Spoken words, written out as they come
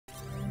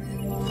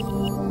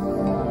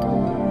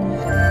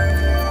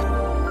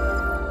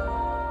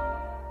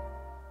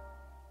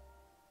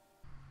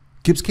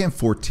GibbsCAM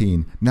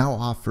 14 now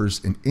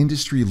offers an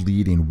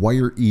industry-leading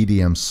wire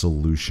EDM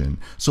solution.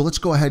 So let's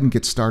go ahead and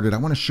get started. I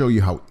want to show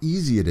you how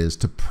easy it is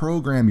to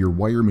program your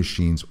wire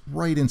machines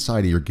right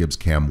inside of your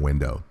GibbsCAM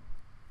window.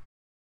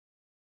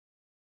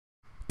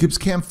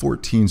 GibbsCAM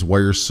 14's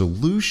wire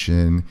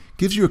solution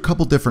gives you a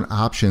couple different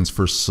options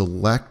for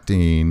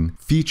selecting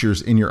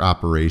features in your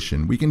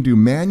operation. We can do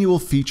manual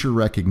feature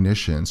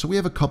recognition. So we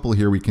have a couple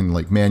here we can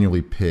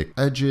manually pick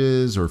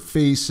edges or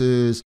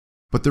faces.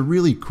 But the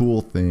really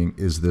cool thing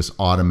is this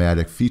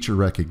automatic feature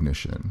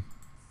recognition.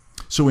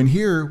 So in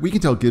here, we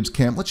can tell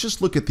GibbsCAM, let's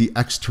just look at the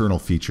external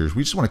features.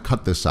 We just want to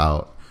cut this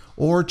out.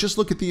 Or just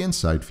look at the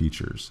inside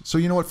features. So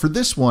you know what, for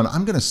this one,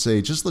 I'm going to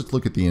say just let's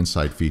look at the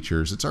inside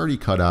features. It's already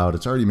cut out,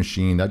 it's already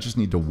machined. I just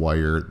need to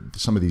wire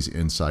some of these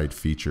inside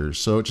features.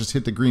 So just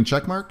hit the green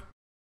check mark.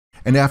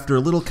 And after a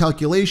little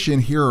calculation,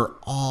 here are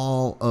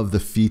all of the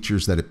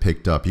features that it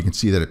picked up. You can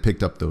see that it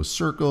picked up those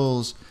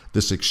circles,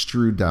 this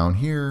extrude down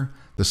here,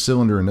 the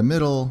cylinder in the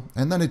middle,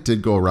 and then it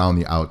did go around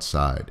the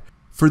outside.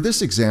 For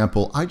this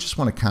example, I just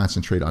want to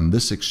concentrate on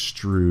this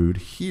extrude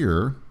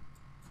here.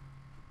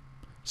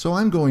 So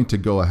I'm going to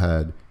go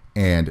ahead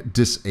and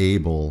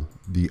disable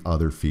the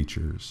other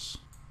features.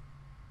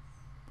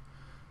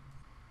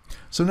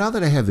 So now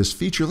that I have this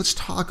feature, let's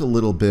talk a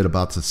little bit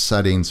about the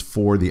settings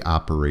for the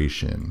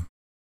operation.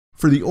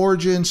 For the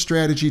origin,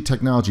 strategy,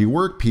 technology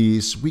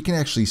workpiece, we can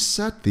actually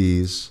set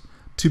these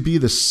to be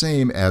the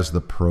same as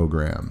the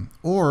program,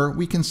 or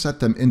we can set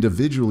them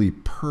individually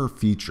per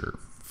feature.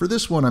 For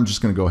this one, I'm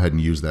just going to go ahead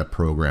and use that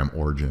program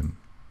origin.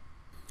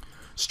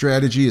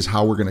 Strategy is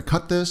how we're going to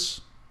cut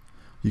this.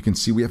 You can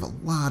see we have a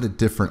lot of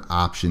different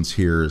options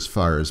here as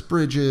far as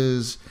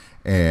bridges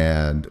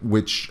and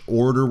which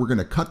order we're going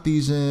to cut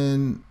these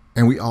in.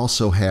 And we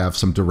also have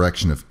some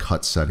direction of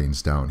cut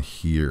settings down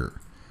here.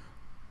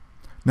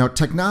 Now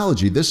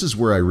technology, this is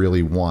where I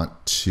really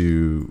want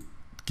to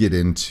get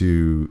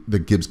into the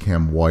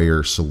GibbsCAM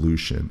Wire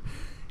solution.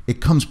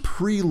 It comes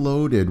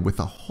preloaded with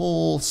a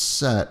whole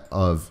set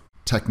of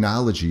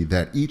technology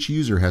that each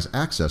user has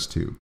access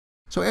to.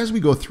 So as we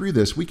go through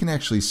this, we can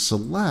actually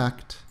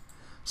select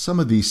some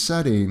of these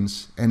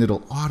settings and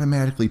it'll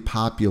automatically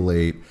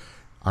populate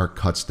our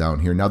cuts down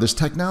here. Now this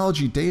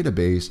technology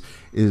database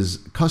is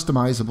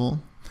customizable,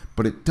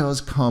 but it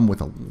does come with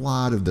a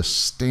lot of the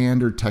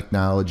standard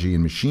technology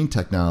and machine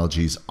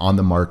technologies on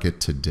the market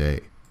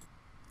today.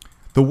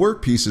 The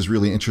workpiece is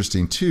really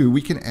interesting too.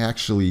 We can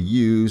actually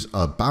use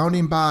a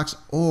bounding box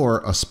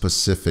or a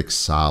specific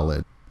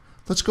solid.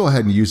 Let's go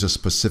ahead and use a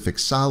specific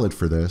solid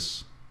for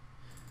this.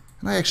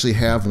 And I actually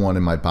have one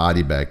in my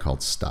body bag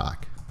called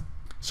stock.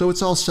 So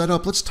it's all set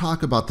up. Let's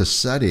talk about the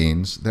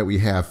settings that we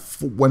have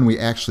when we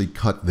actually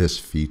cut this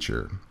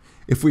feature.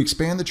 If we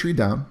expand the tree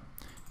down,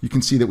 you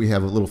can see that we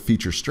have a little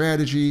feature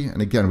strategy. And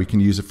again, we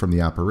can use it from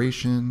the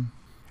operation.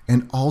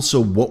 And also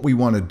what we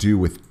want to do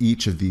with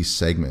each of these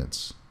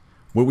segments.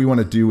 What we want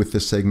to do with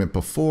this segment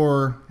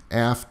before,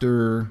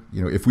 after,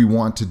 if we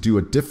want to do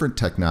a different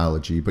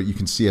technology, but you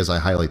can see as I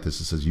highlight this,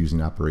 it says using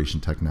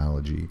operation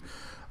technology.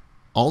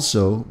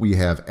 Also, we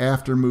have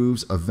after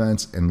moves,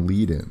 events, and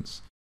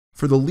lead-ins.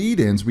 For the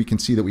lead-ins, we can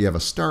see that we have a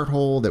start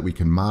hole that we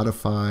can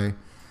modify,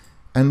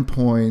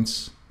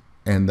 endpoints,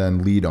 and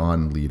then lead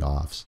on, lead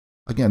offs.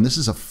 Again, this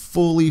is a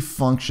fully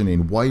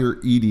functioning wire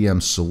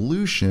EDM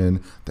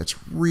solution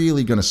that's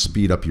really going to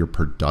speed up your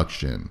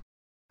production.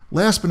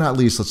 Last but not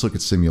least, let's look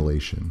at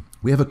simulation.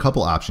 We have a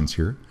couple options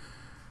here.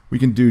 We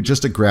can do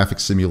just a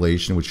graphic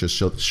simulation, which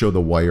just show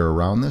the wire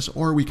around this,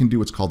 or we can do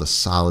what's called a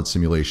solid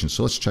simulation.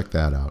 So let's check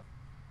that out.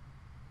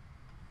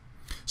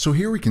 So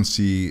here we can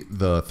see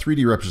the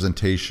 3D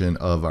representation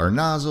of our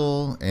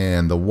nozzle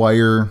and the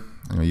wire.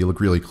 You look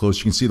really close.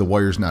 You can see the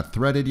wire's not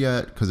threaded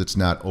yet because it's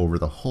not over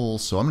the hole.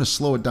 So I'm going to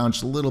slow it down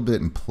just a little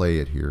bit and play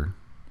it here.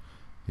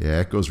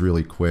 Yeah, it goes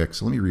really quick.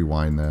 So let me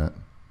rewind that.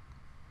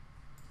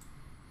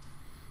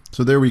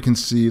 So there we can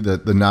see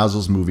that the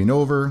nozzle's moving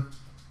over.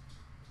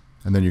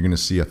 And then you're going to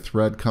see a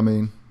thread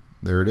coming.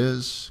 There it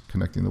is,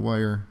 connecting the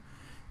wire.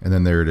 And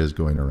then there it is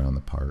going around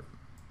the part.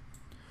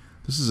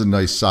 This is a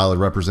nice solid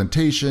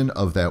representation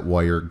of that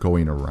wire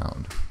going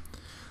around.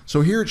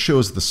 So here it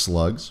shows the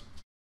slugs.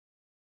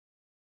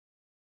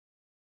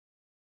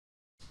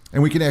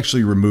 And we can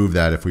actually remove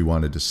that if we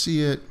wanted to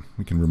see it.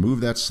 We can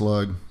remove that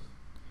slug.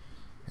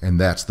 And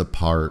that's the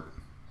part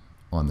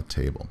on the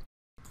table.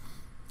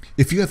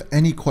 If you have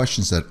any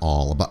questions at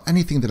all about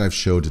anything that I've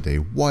showed today,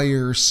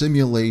 wire,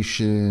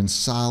 simulation,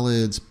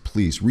 solids,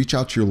 please reach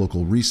out to your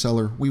local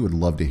reseller. We would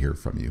love to hear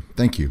from you.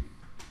 Thank you.